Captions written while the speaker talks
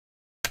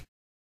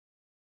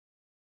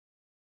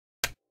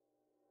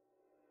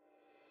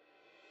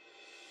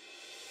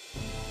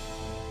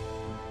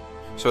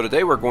So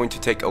today we're going to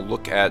take a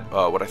look at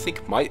what I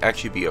think might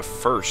actually be a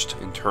first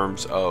in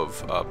terms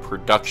of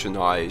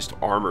productionized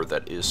armor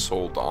that is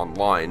sold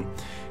online,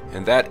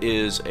 and that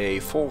is a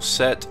full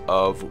set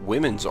of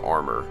women's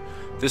armor.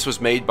 This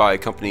was made by a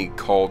company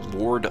called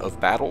Lord of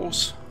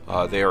Battles.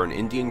 They are an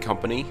Indian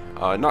company,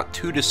 not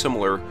too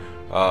dissimilar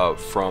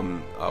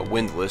from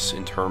Windlass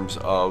in terms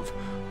of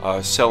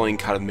selling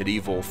kind of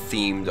medieval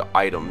themed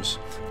items,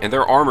 and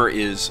their armor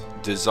is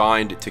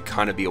designed to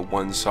kind of be a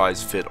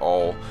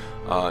one-size-fit-all.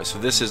 So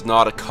this is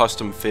not a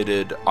custom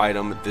fitted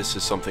item. This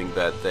is something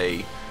that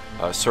they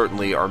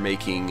certainly are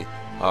making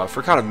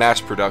for kind of mass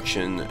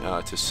production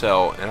to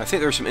sell, and I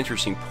think there's some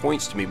interesting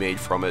points to be made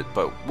from it,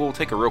 but we'll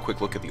take a real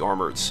quick look at the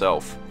armor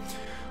itself.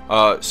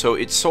 So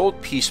it's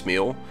sold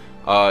piecemeal.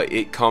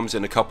 It comes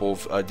in a couple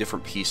of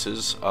different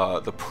pieces.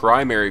 The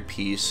primary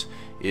piece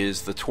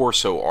is the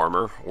torso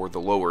armor, or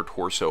the lower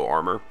torso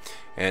armor,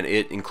 and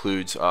it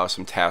includes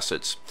some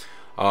tassets.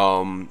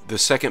 The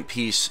second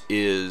piece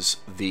is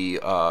the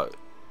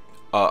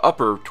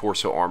upper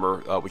torso armor,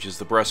 which is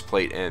the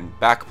breastplate and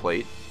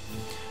backplate.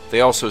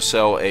 They also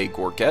sell a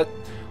gorget,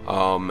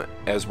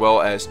 as well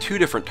as two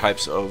different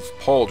types of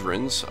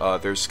pauldrons.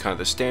 There's kind of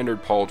the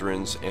standard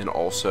pauldrons and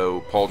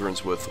also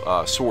pauldrons with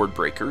sword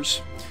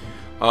breakers.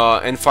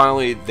 And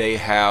finally, they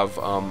have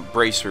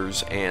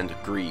bracers and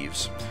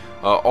greaves.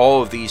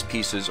 All of these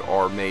pieces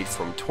are made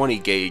from 20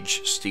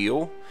 gauge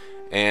steel,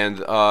 and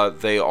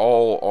they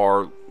all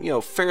are,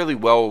 fairly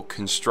well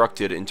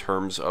constructed in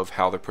terms of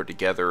how they're put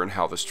together and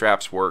how the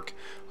straps work,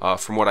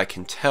 from what I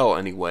can tell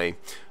anyway.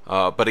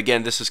 But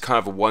again, this is kind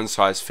of a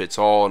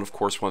one-size-fits-all, and of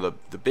course one of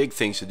the big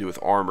things to do with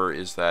armor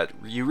is that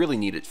you really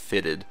need it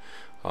fitted,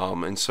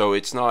 and so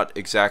it's not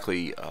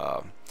exactly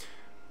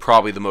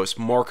probably the most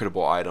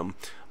marketable item.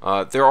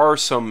 There are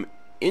some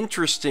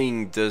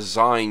interesting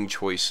design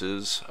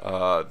choices.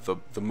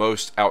 The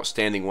most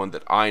outstanding one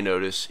that I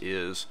notice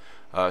is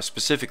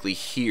specifically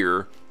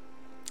here.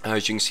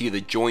 As you can see,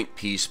 the joint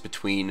piece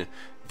between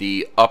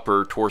the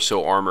upper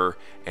torso armor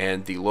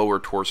and the lower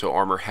torso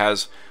armor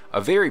has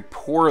a very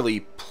poorly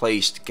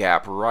placed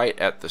gap right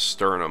at the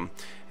sternum,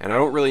 and I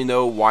don't really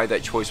know why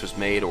that choice was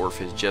made, or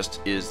if it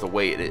just is the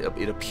way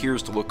it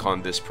appears to look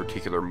on this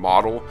particular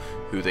model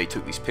who they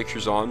took these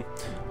pictures on.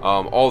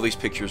 All these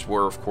pictures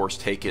were of course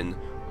taken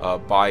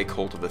by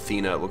Cult of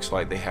Athena. It looks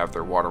like they have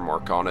their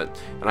watermark on it,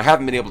 and I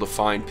haven't been able to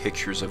find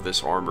pictures of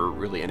this armor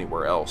really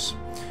anywhere else.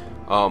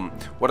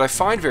 What I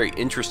find very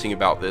interesting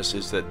about this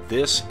is that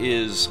this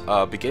is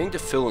beginning to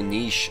fill a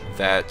niche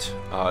that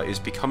is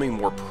becoming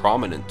more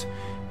prominent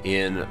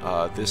in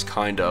this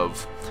kind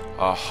of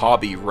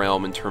hobby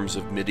realm in terms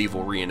of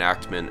medieval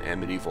reenactment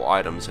and medieval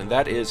items, and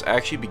that is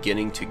actually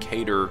beginning to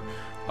cater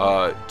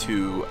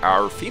to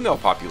our female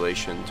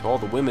population, to all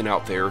the women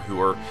out there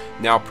who are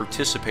now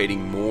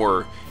participating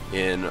more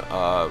in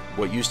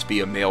what used to be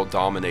a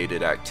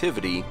male-dominated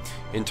activity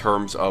in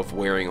terms of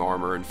wearing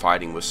armor and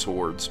fighting with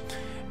swords.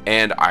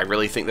 And I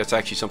really think that's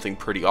actually something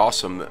pretty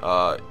awesome.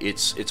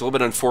 It's a little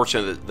bit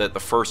unfortunate that the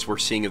first we're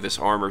seeing of this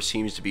armor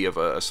seems to be of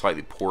a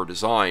slightly poor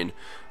design,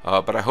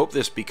 but I hope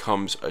this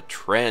becomes a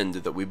trend,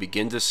 that we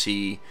begin to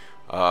see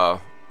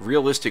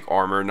realistic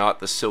armor,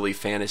 not the silly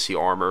fantasy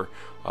armor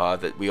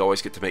that we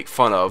always get to make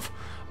fun of,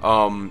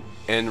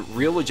 and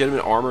real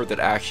legitimate armor that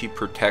actually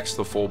protects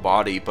the full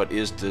body but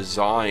is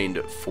designed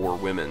for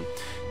women.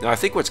 Now, I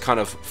think what's kind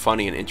of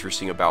funny and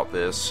interesting about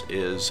this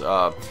is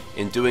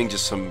in doing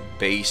just some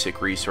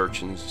basic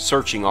research and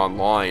searching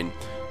online,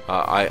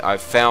 I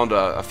found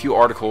a few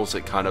articles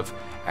that kind of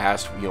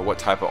asked, what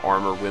type of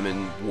armor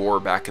women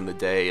wore back in the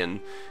day, and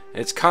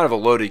it's kind of a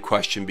loaded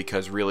question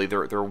because really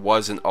there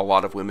wasn't a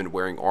lot of women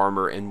wearing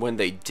armor, and when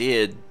they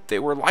did, they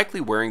were likely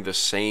wearing the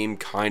same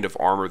kind of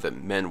armor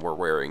that men were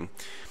wearing.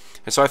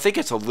 And so I think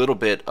it's a little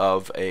bit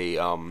of a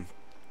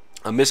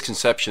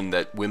misconception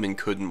that women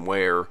couldn't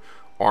wear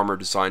armor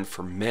designed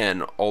for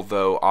men,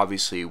 although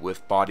obviously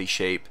with body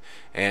shape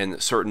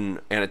and certain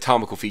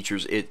anatomical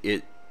features,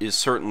 it is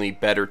certainly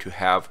better to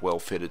have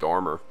well-fitted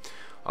armor.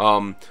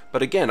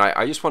 But again,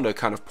 I just wanted to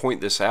kind of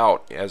point this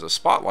out as a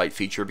spotlight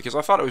feature because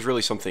I thought it was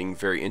really something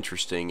very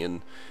interesting,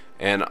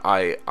 and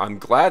I'm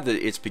glad that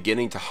it's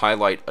beginning to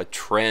highlight a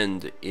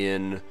trend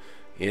in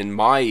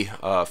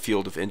my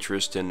field of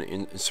interest, and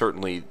in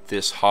certainly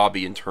this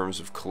hobby in terms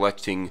of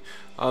collecting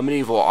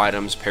medieval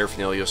items,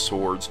 paraphernalia,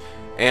 swords,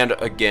 and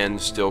again,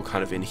 still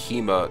kind of in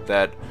HEMA,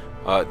 that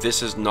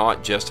this is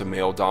not just a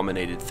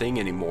male-dominated thing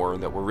anymore,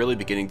 and that we're really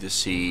beginning to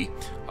see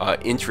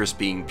interest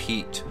being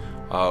piqued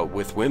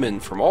with women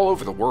from all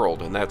over the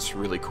world, and that's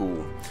really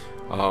cool.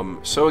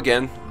 So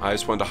again, I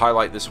just wanted to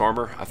highlight this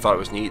armor. I thought it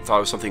was neat, thought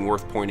it was something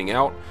worth pointing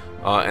out,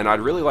 and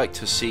I'd really like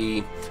to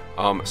see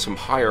some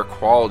higher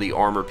quality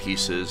armor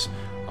pieces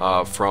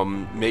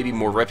from maybe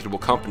more reputable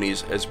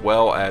companies, as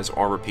well as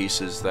armor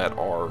pieces that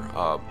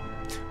are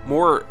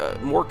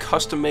more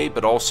custom made,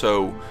 but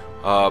also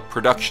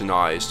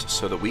productionized,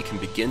 so that we can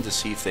begin to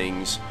see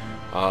things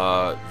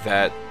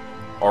that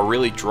are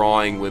really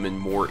drawing women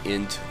more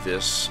into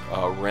this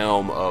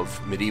realm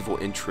of medieval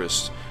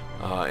interest.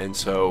 And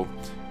so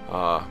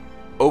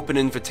open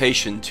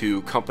invitation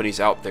to companies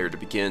out there to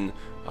begin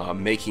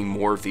making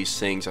more of these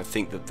things. I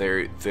think that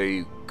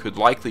they could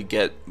likely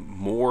get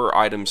more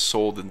items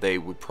sold than they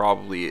would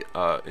probably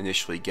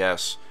initially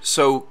guess.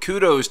 So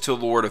kudos to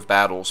Lord of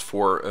Battles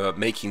for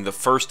making the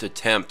first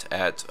attempt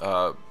at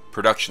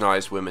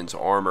productionized women's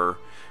armor,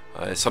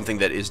 something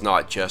that is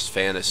not just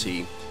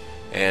fantasy.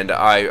 And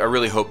I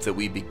really hope that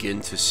we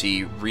begin to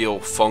see real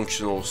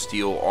functional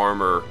steel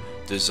armor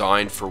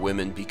designed for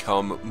women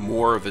become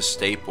more of a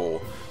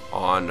staple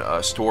on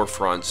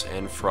storefronts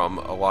and from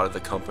a lot of the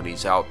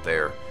companies out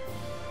there.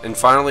 And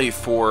finally,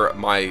 for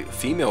my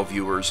female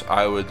viewers,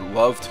 I would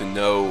love to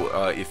know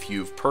if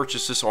you've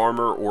purchased this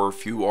armor or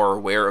if you are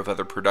aware of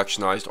other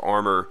productionized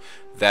armor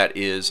that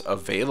is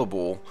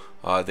available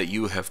that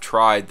you have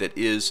tried that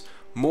is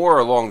more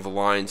along the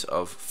lines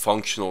of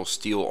functional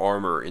steel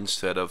armor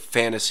instead of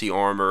fantasy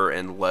armor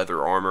and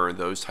leather armor and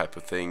those type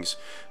of things.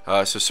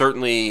 So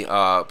certainly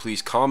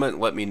please comment,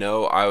 let me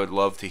know. I would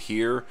love to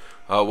hear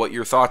what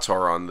your thoughts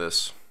are on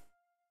this.